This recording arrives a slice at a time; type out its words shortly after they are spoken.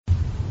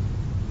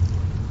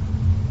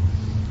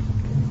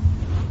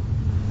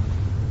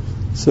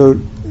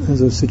So,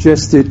 as I've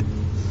suggested,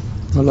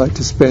 I'd like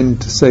to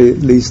spend, say,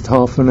 at least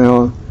half an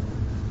hour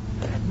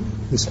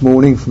this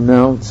morning from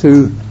now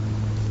to,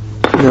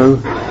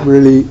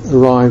 really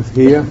arrive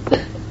here,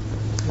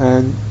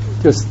 and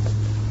just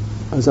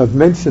as I've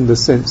mentioned, the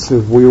sense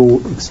of we all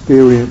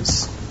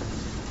experience,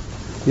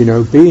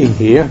 being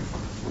here,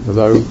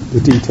 although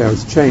the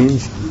details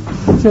change,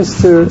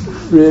 just to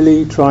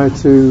really try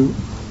to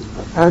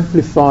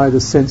amplify the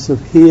sense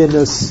of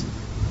here-ness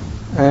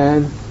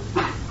and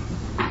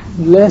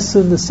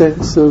lessen the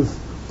sense of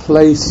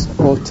place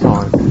or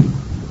time.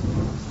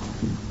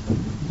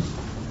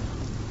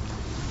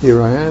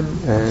 Here I am,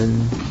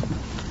 and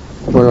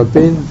where I've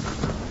been,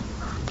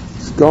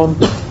 it's gone.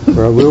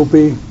 Where I will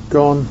be,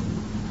 gone.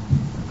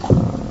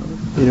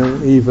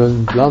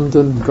 Even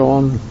London,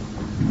 gone.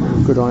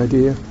 Good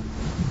idea.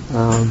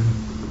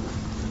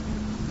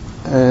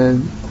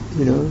 And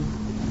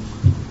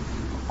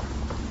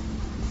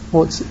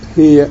what's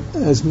here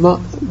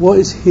what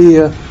is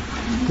here,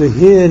 the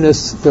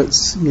here-ness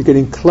that's, you're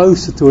getting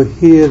closer to a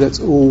here that's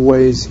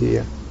always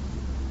here,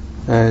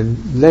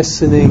 and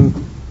lessening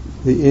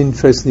the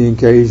interest and the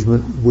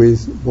engagement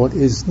with what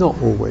is not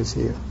always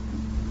here,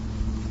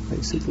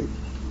 basically.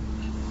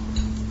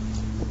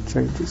 What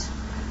changes.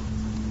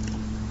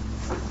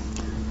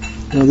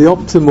 Now the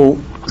optimal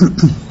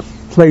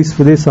place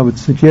for this, I would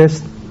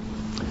suggest,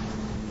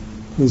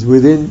 is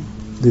within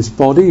this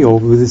body, or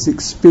with this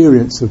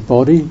experience of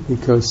body,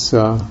 because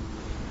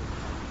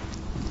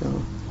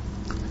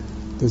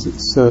there's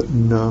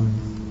certain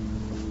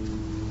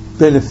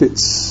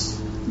benefits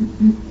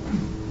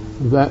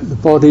that the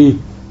body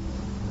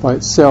by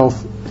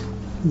itself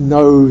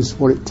knows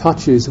what it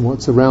touches, and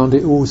what's around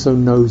it also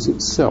knows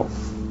itself.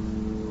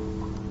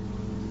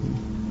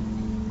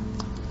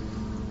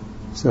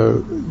 So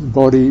the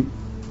body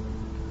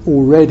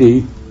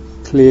already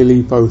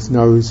clearly both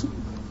knows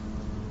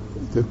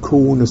the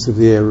coolness of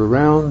the air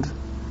around,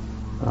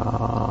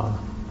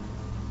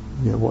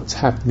 what's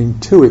happening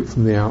to it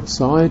from the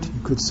outside,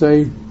 you could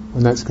say,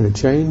 and that's going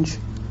to change,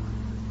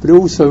 but it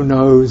also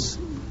knows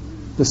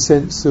the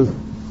sense of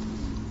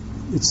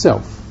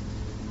itself.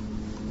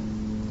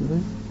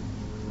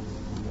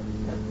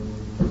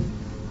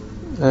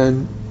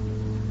 And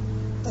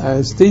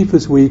as deep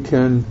as we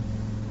can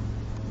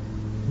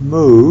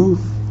move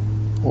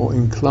or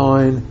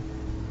incline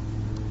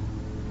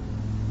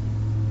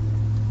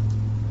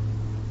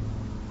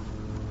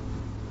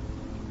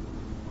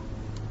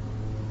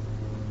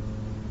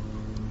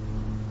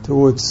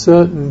towards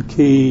certain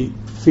key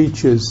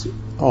features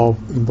of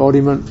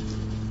embodiment,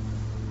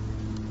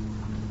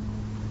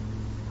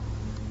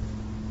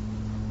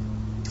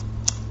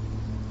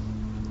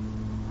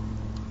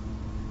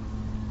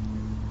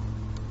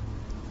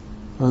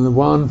 and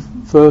the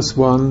first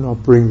one, I'll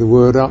bring the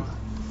word up,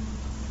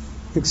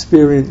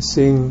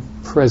 experiencing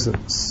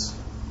presence.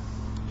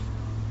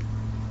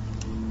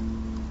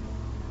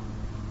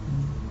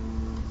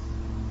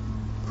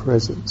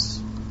 Presence.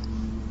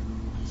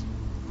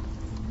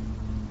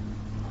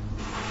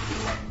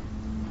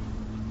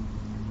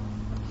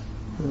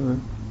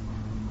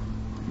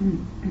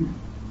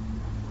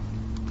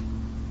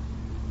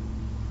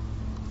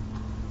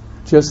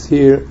 Just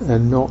here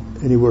and not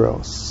anywhere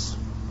else.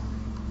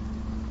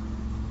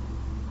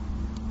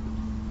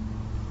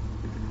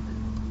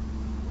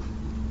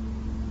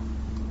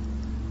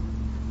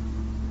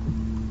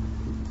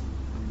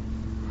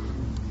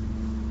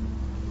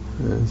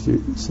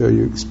 So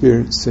you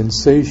experience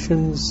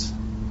sensations,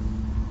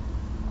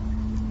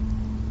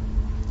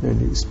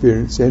 and you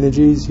experience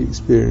energies, you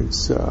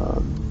experience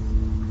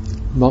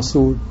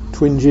muscle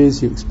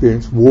twinges, you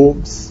experience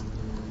warmth,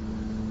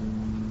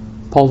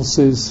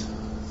 pulses.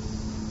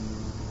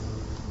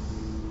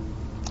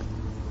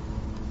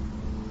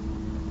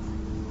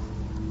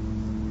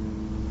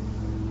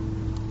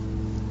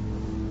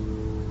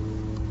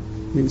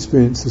 You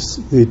experience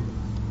the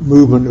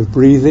movement of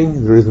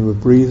breathing, the rhythm of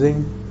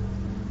breathing.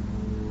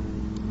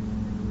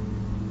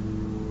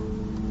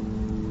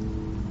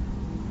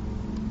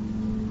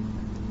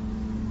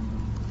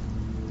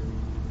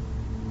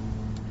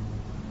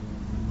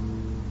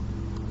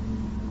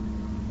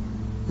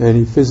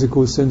 Any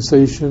physical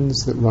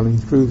sensations that running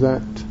through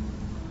that,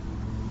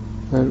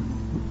 and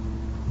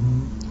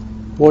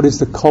what is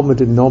the common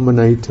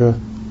denominator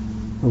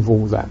of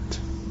all that,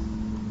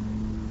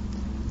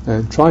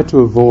 and try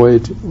to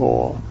avoid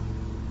or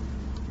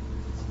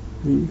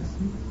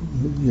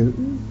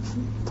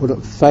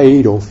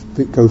fade or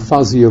go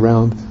fuzzy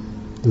around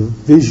the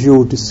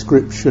visual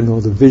description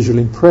or the visual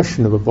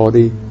impression of a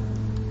body,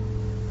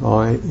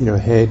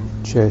 head,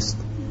 chest,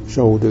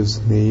 shoulders,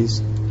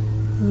 knees.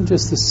 And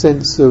just the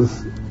sense of,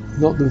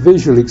 not the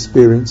visual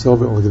experience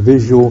of it or the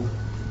visual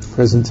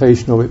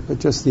presentation of it, but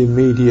just the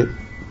immediate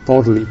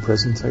bodily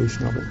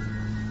presentation of it.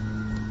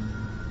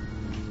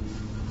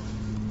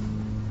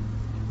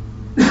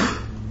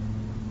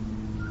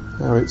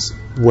 How it's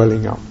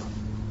welling up,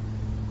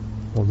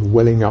 or the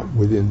welling up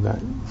within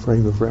that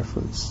frame of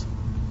reference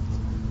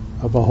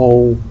of a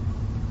whole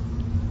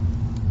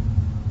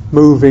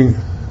moving,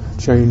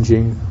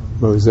 changing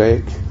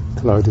mosaic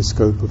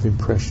kaleidoscope of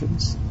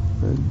impressions.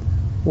 And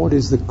what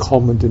is the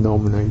common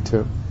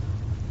denominator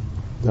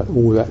that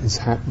all that is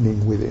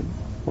happening within?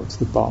 What's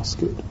the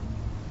basket?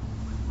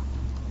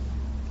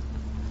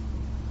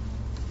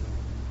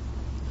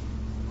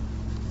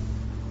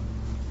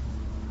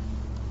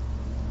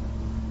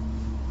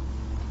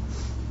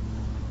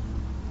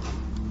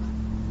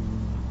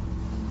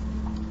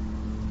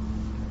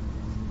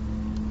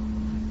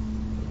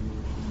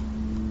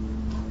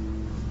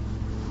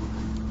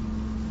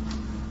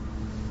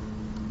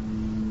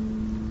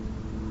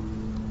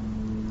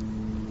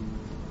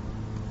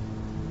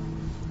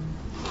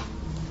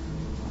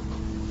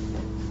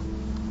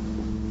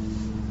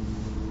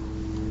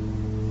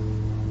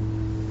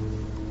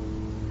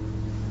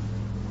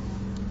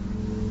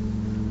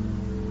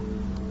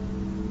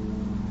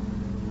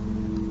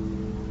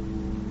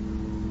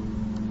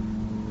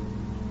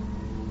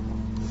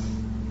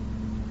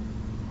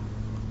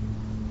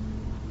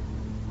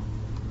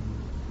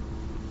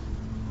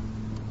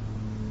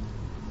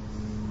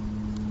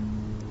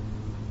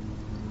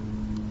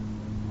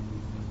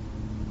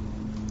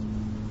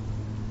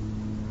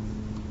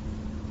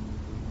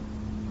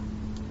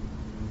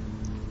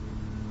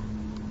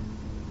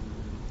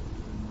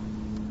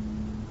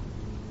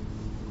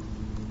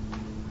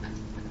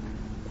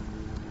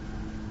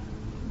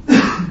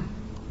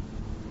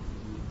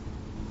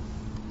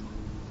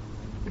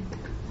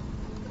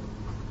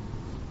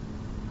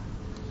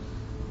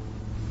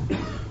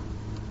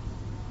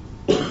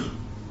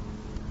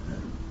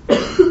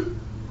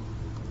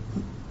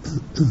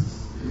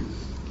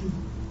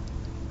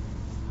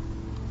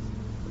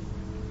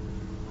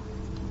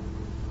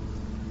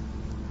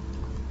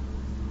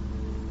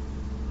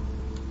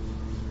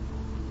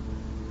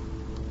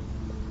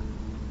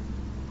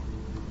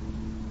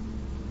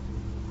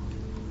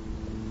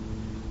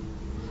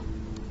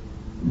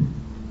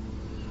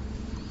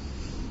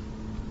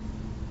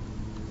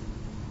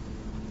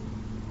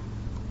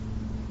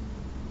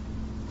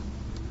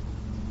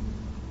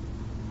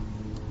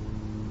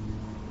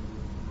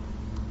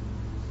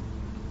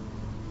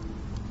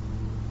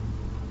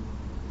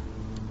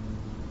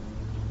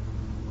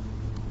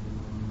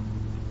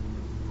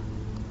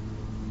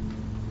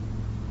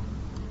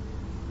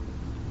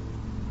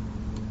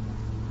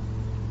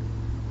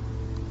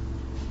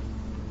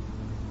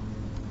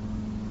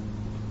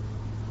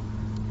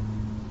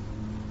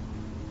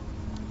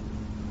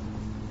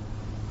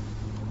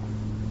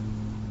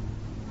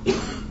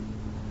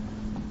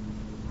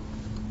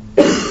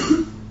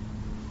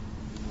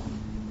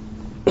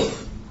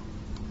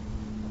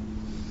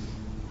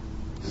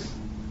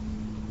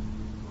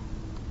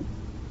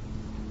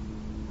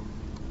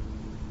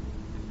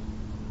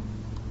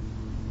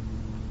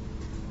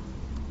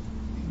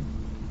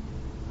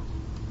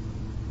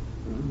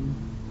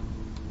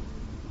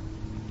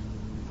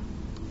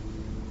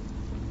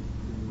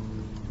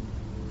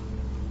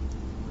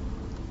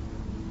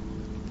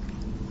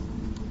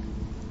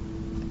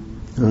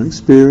 Our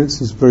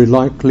experience is very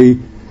likely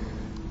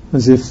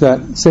as if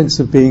that sense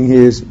of being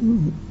here is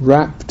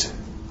wrapped,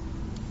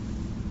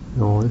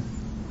 or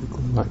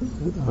like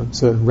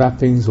certain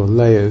wrappings or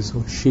layers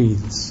or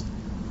sheaths.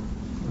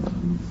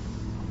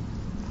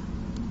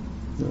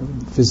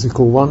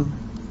 Physical one,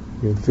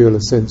 you feel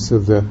a sense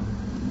of the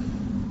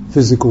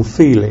physical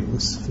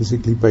feelings,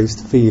 physically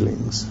based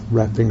feelings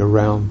wrapping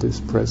around this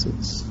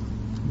presence.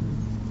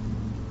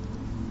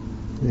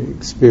 You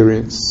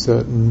experience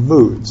certain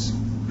moods,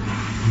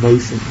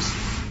 emotions,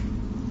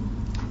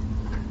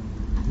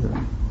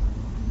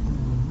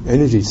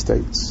 energy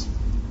states,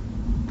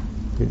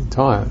 feeling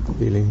tired,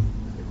 feeling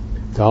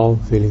dull,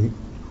 feeling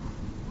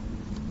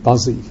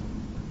buzzy.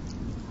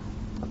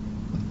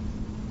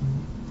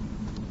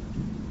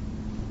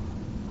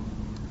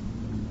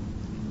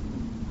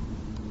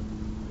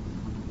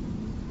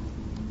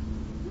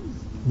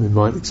 We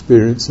might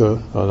experience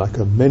like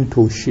a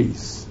mental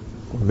sheath,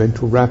 a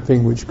mental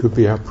wrapping, which could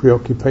be our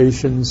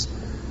preoccupations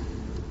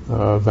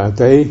of our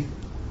day,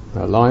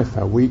 our life,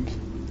 our week,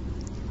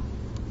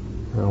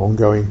 our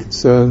ongoing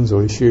concerns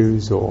or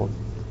issues, or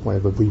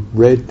whatever we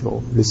read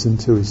or listened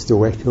to is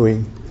still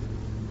echoing.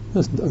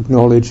 Just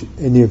acknowledge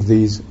any of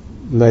these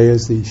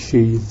layers, these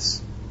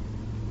sheaths,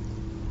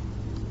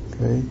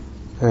 okay?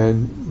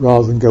 And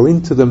rather than go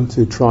into them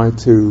to try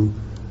to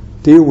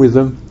deal with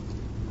them,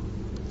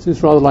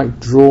 it's rather like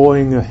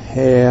drawing a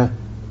hair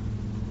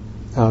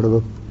out of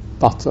a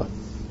butter.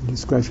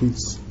 It's gradually,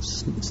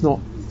 it's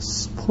not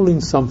pulling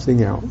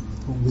something out,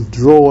 or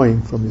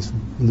withdrawing from its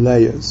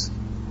layers.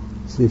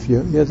 See if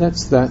you,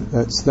 that's that,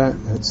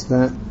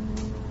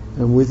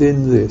 and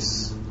within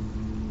this.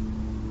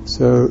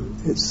 So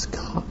it's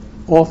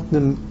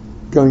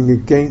often going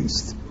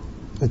against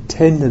a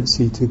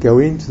tendency to go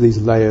into these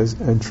layers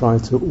and try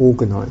to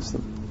organize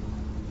them.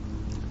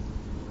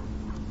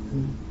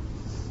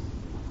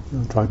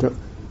 Try to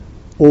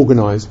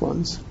organize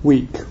one's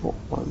week or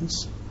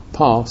one's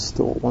past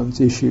or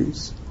one's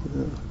issues.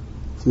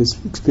 For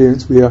this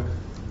experience, we are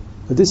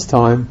at this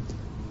time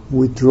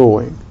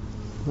withdrawing.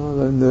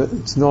 Rather than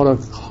it's not a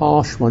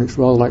harsh one, it's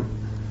rather like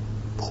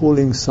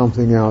pulling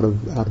something out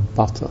of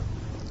butter,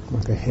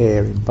 like a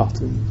hair in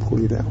butter. You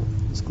pull it out.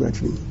 It's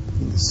gradually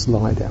beginning to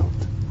slide out.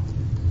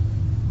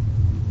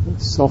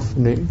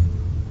 Softening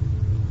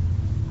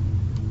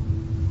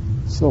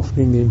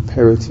the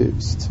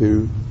imperatives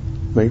to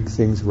make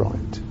things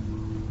right.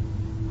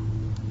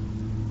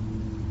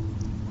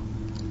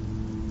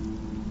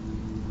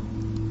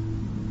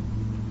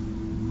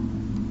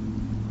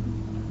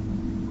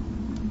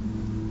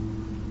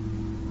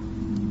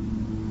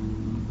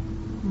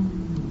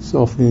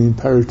 Softening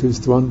imperatives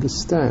to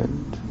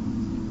understand.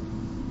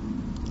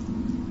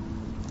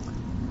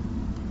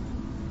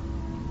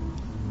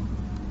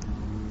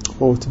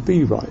 Or to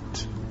be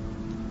right.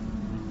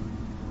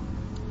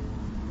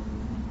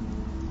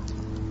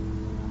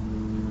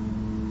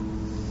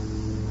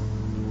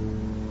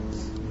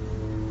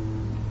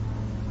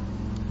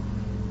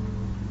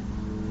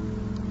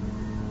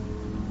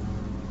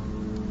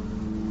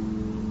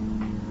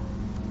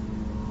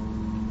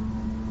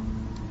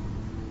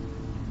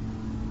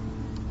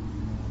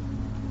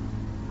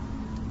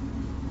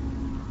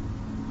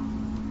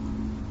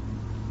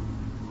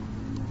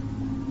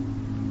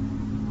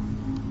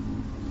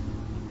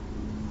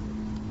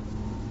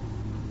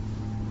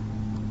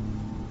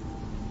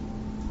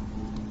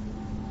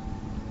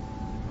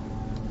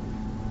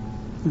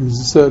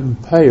 There's a certain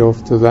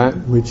payoff to that,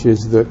 which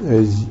is that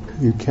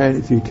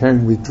if you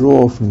can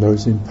withdraw from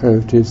those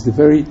imperatives, the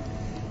very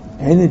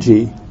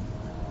energy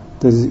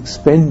that is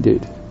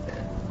expended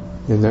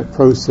in that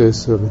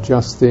process of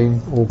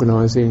adjusting,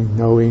 organising,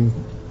 knowing,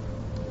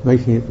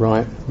 making it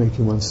right,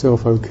 making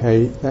oneself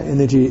okay, that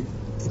energy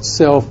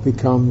itself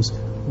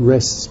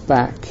rests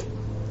back,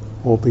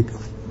 or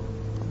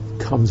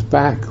comes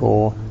back,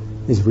 or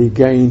is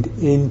regained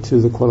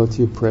into the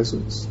quality of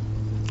presence.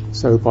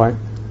 So by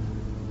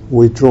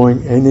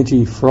withdrawing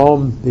energy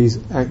from these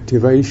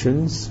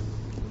activations,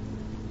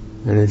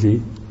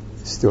 energy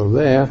is still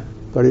there,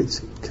 but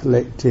it's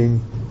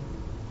collecting,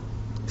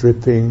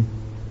 dripping,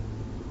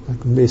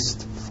 like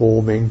mist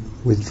forming,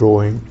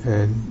 withdrawing,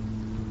 and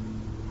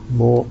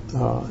more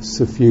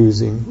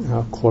suffusing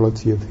our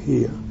quality of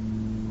here.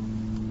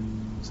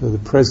 So the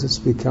presence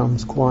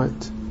becomes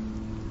quite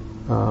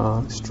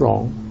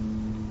strong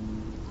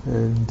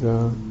and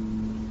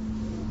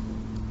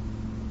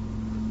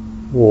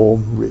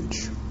warm,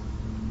 rich.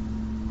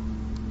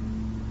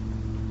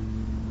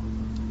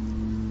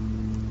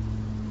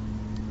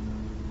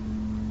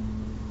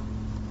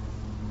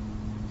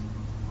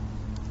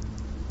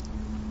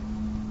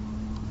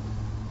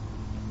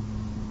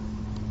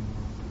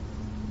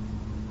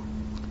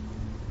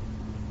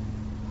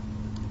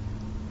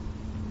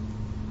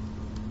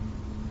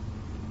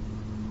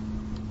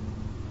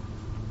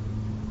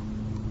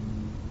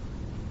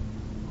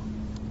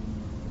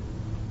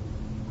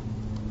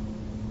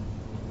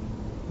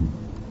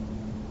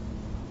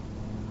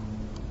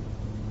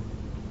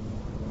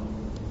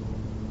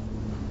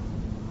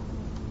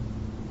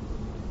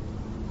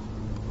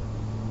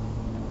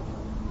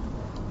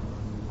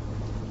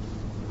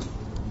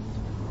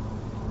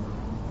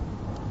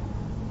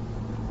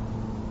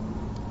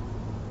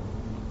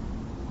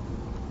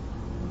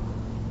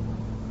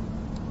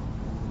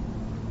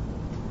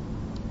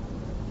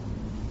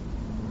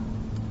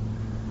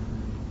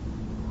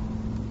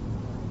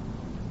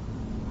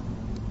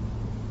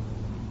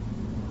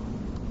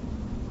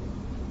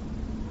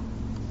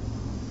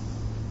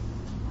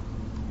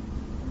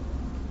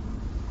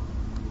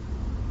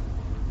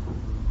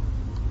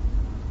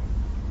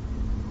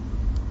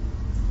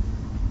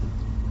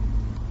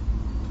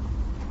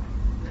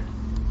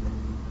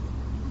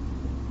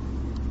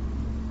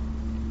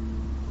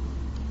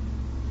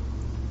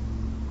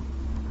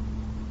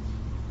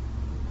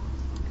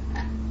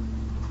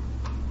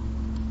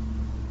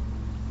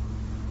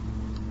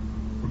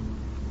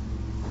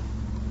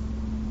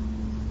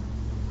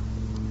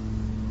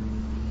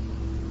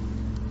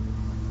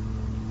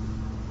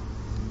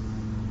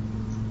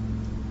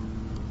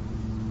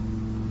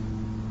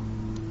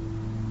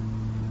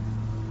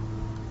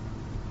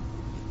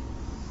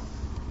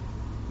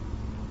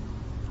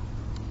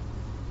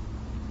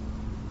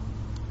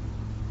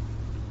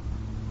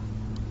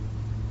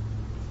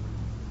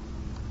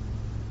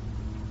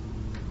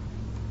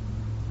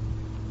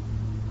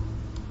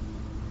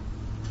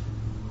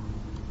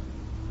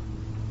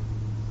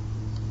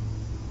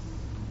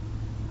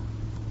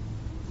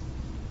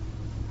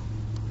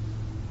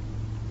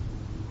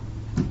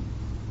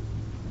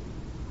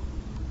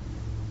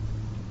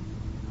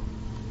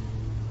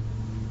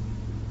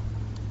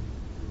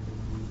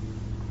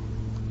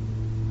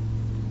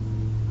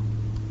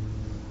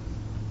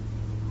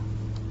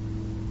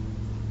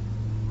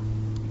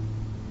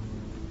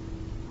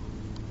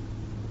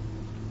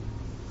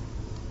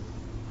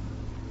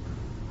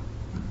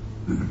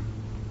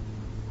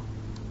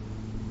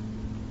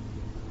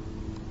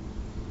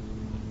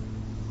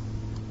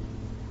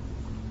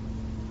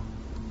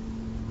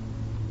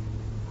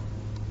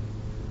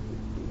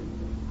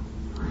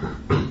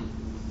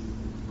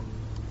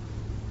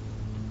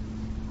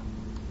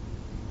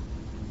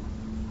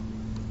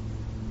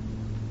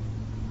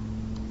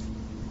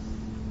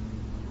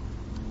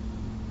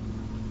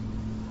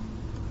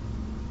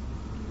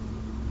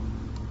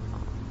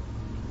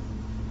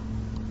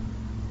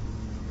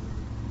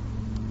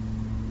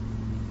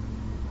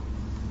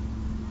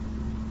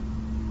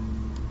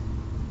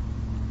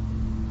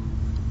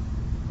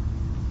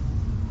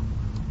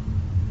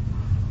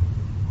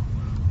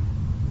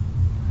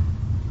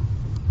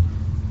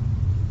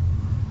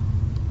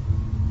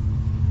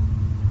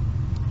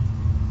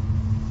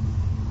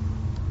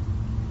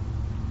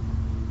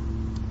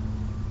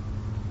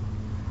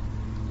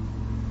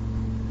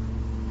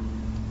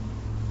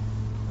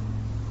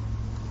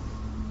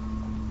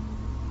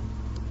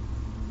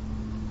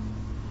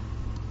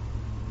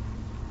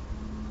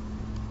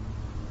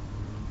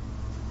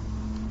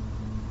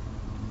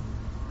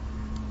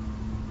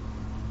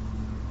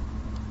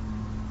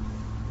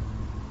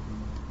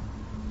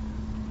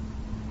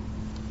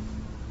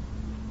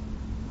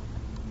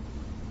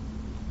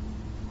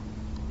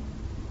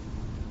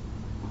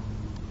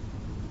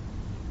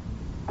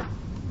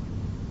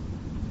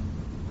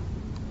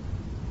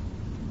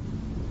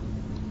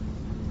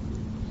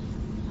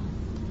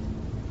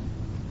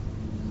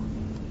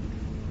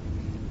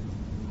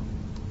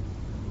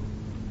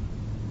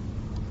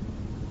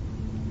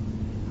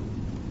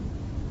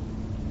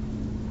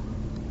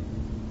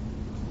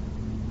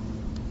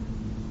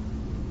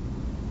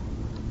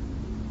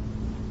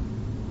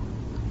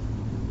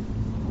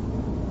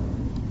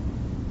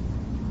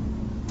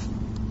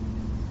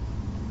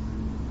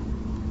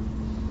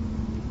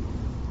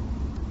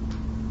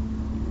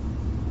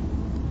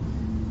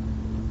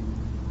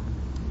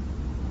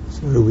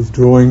 So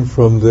withdrawing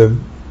from the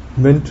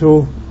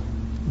mental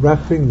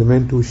wrapping, the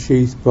mental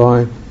sheath,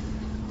 by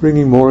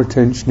bringing more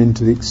attention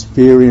into the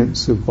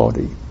experience of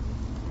body.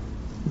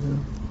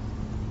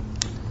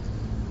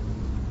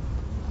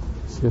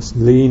 Just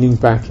leaning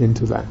back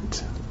into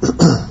that.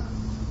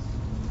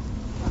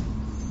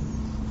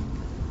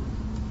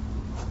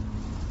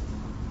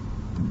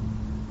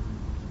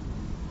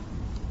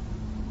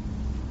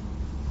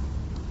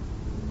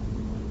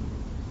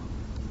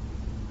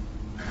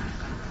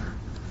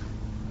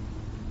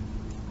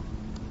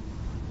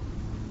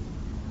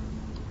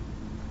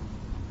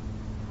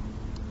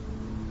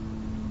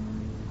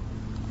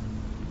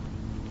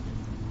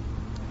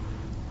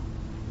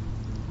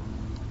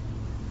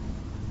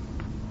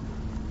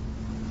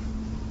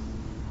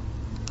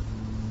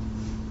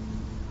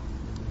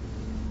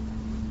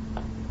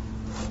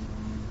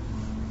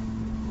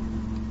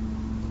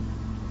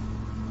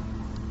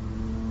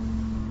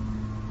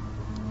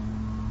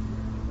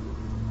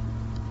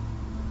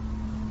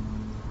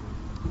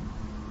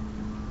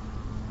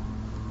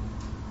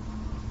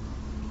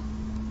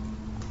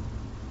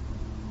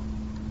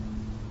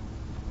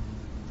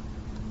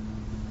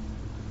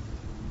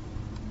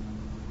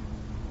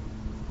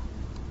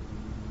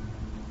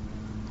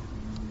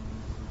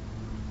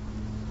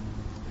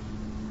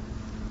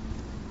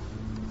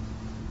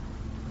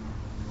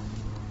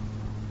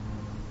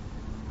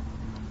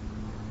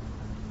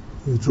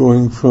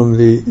 Withdrawing from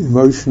the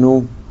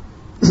emotional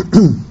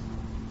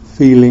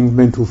feeling,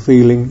 mental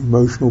feeling,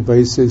 emotional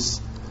basis,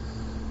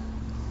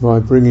 by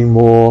bringing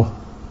more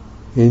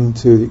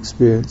into the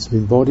experience of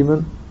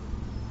embodiment.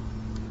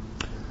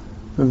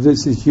 And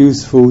this is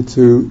useful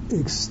to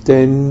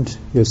extend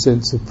your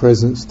sense of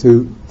presence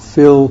to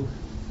fill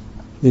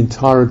the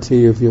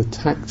entirety of your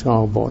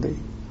tactile body.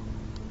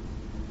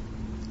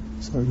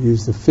 So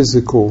use the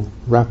physical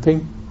wrapping,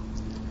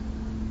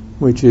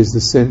 which is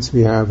the sense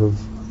we have of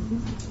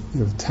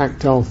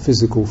tactile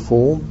physical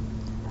form,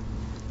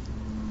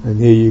 and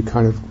here you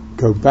kind of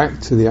go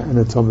back to the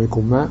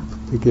anatomical map,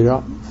 pick it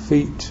up,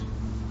 feet,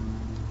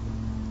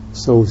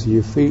 soles of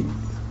your feet,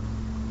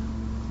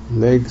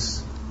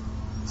 legs,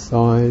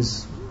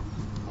 thighs,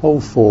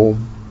 whole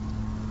form,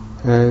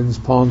 hands,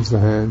 palms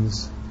of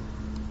hands,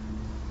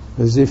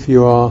 as if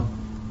you are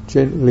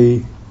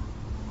gently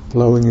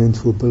blowing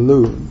into a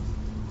balloon,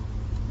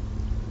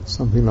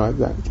 something like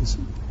that, just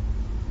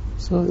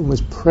so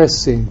almost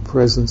pressing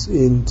presence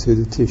into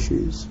the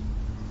tissues.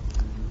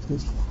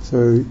 So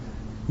you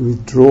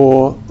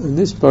withdraw, and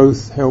this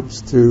both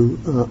helps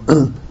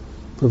to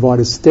provide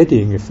a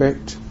steadying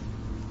effect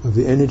of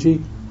the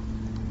energy,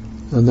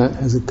 and that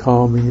has a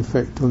calming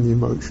effect on the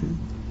emotion.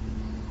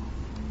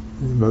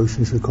 And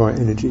emotions require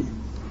energy.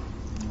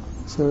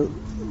 So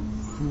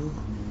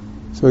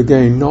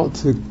again, not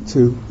to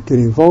get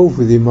involved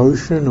with the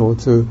emotion or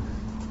to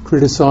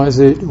criticize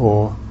it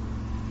or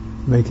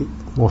make it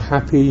more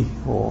happy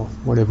or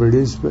whatever it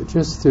is, but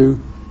just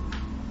to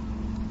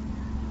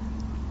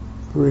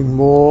bring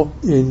more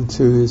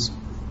into this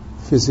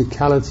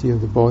physicality of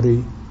the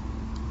body,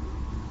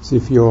 as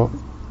if you're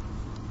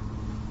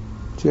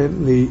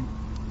gently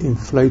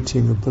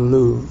inflating a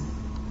balloon.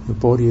 The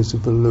body is a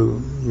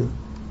balloon. You're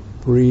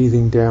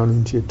breathing down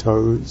into your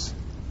toes,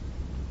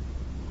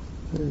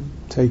 and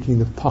taking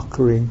the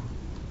puckering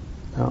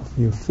out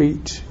from your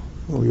feet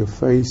or your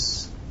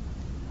face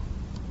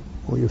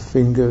or your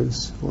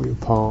fingers or your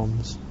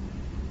palms,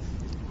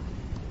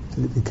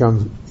 till it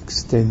becomes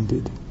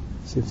extended,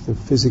 as if the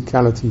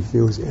physicality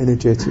feels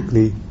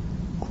energetically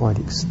quite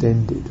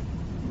extended.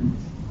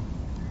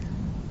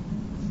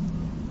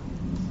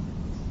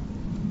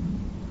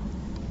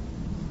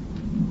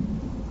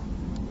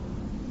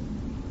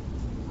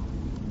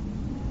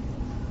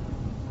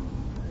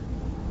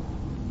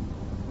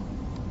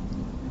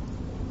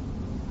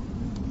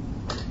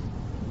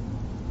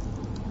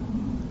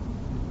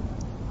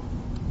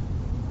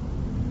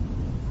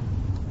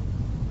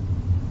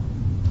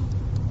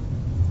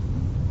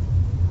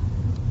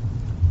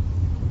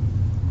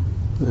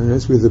 And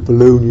as with the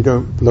balloon, you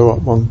don't blow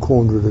up one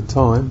corner at a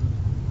time,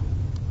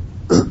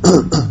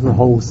 the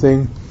whole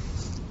thing,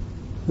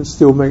 but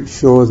still make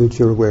sure that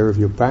you're aware of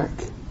your back,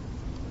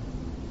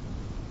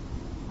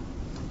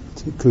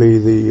 particularly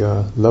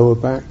the lower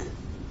back,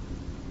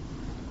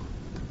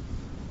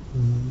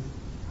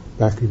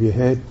 back of your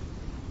head,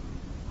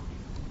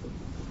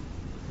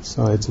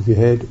 sides of your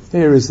head,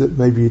 areas that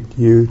maybe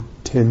you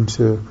tend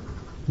to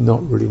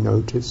not really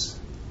notice.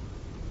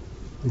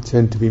 We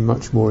tend to be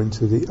much more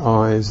into the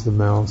eyes, the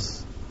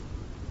mouth,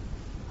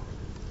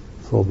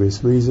 for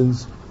obvious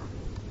reasons.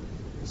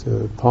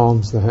 So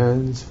palms, the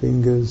hands,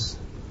 fingers,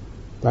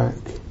 back,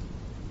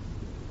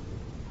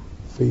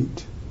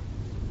 feet.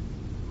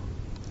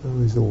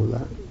 Always all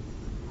that.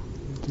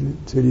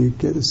 Till you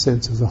get the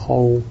sense of the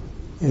whole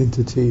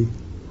entity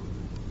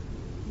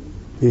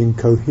being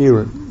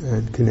coherent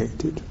and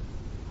connected.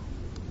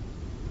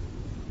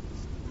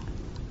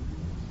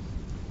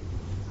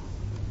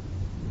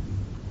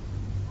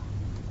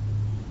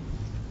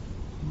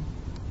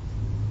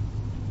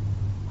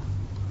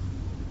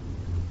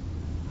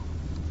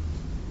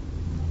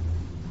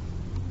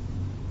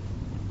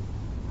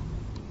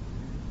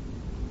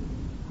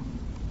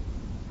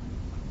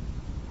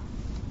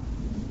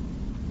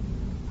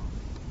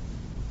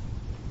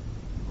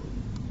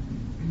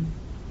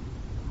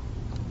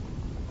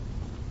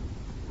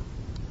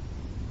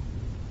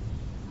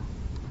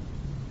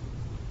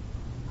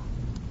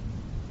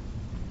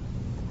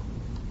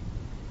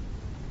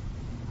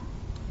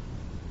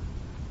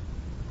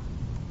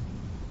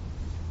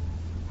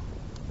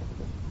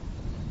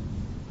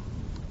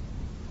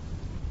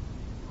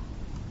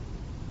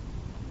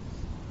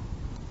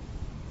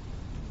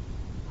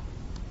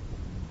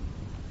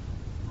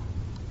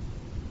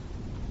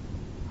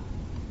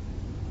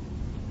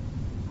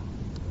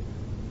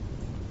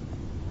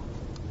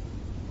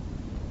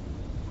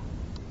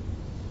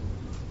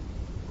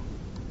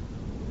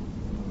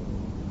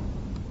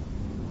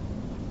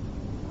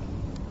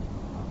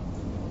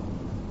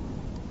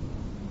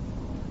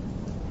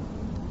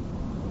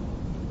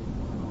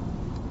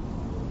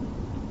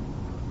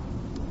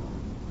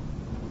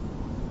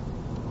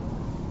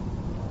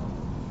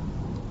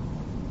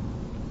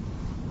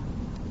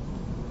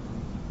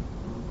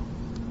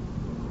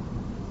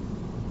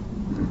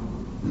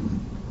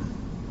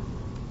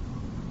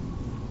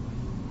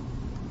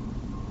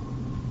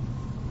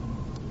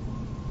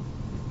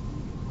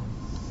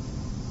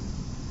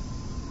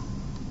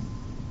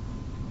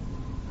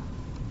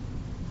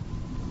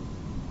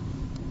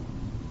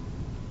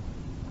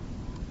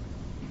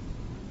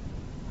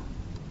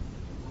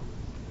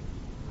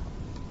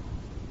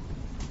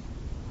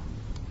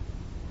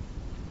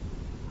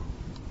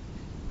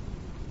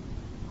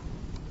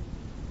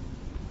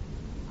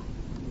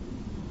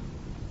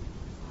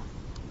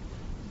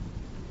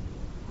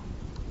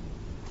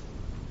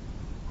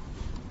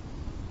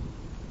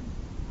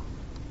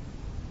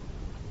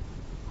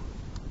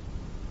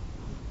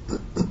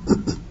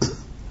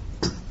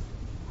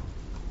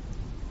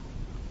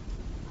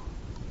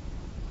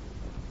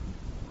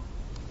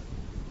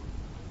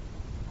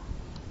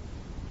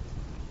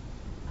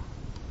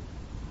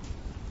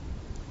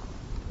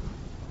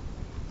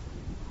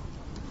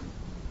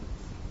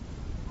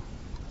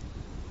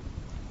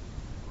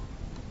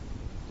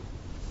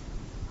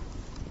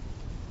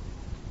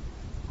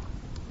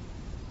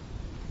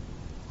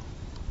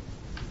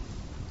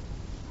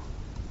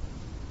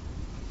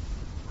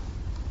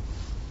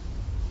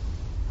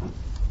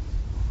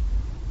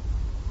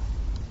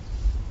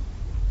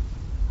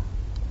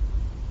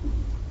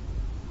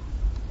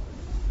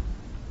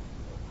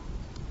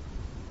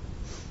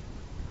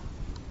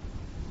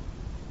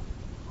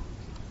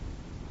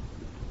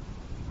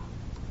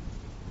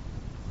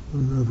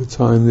 over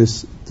time,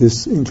 this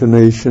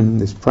inclination,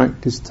 this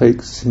practice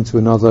takes us into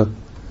another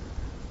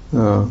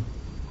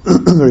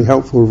very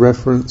helpful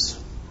reference,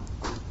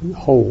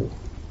 whole.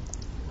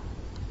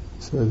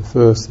 So the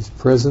first is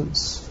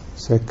presence,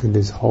 second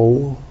is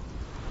whole.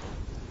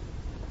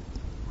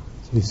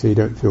 So you see, you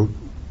don't feel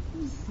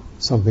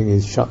something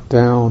is shut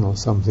down or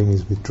something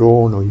is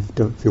withdrawn, or you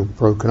don't feel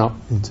broken up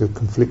into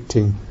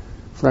conflicting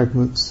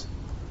fragments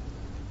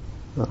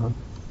in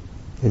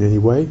any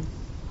way.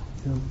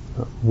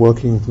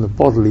 Working from the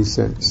bodily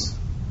sense,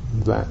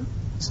 that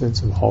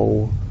sense of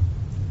whole,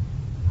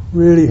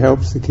 really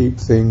helps to keep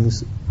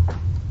things,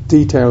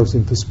 details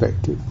in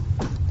perspective.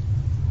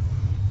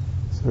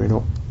 So we're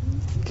not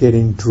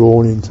getting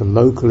drawn into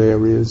local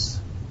areas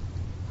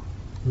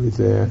with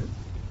their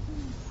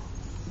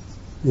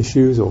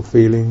issues or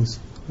feelings,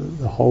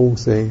 the whole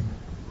thing,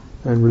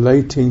 and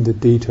relating the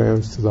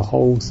details to the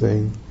whole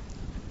thing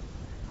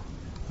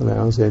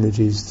allows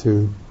energies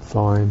to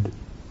find a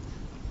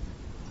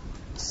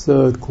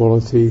third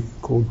quality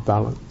called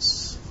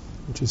balance,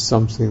 which is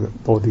something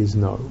that bodies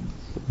know,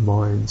 that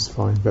minds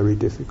find very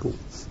difficult.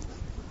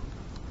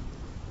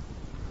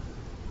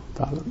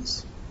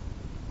 Balance.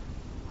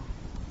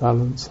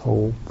 Balance,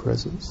 whole,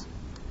 presence.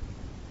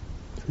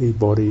 3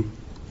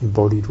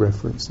 embodied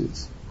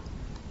references.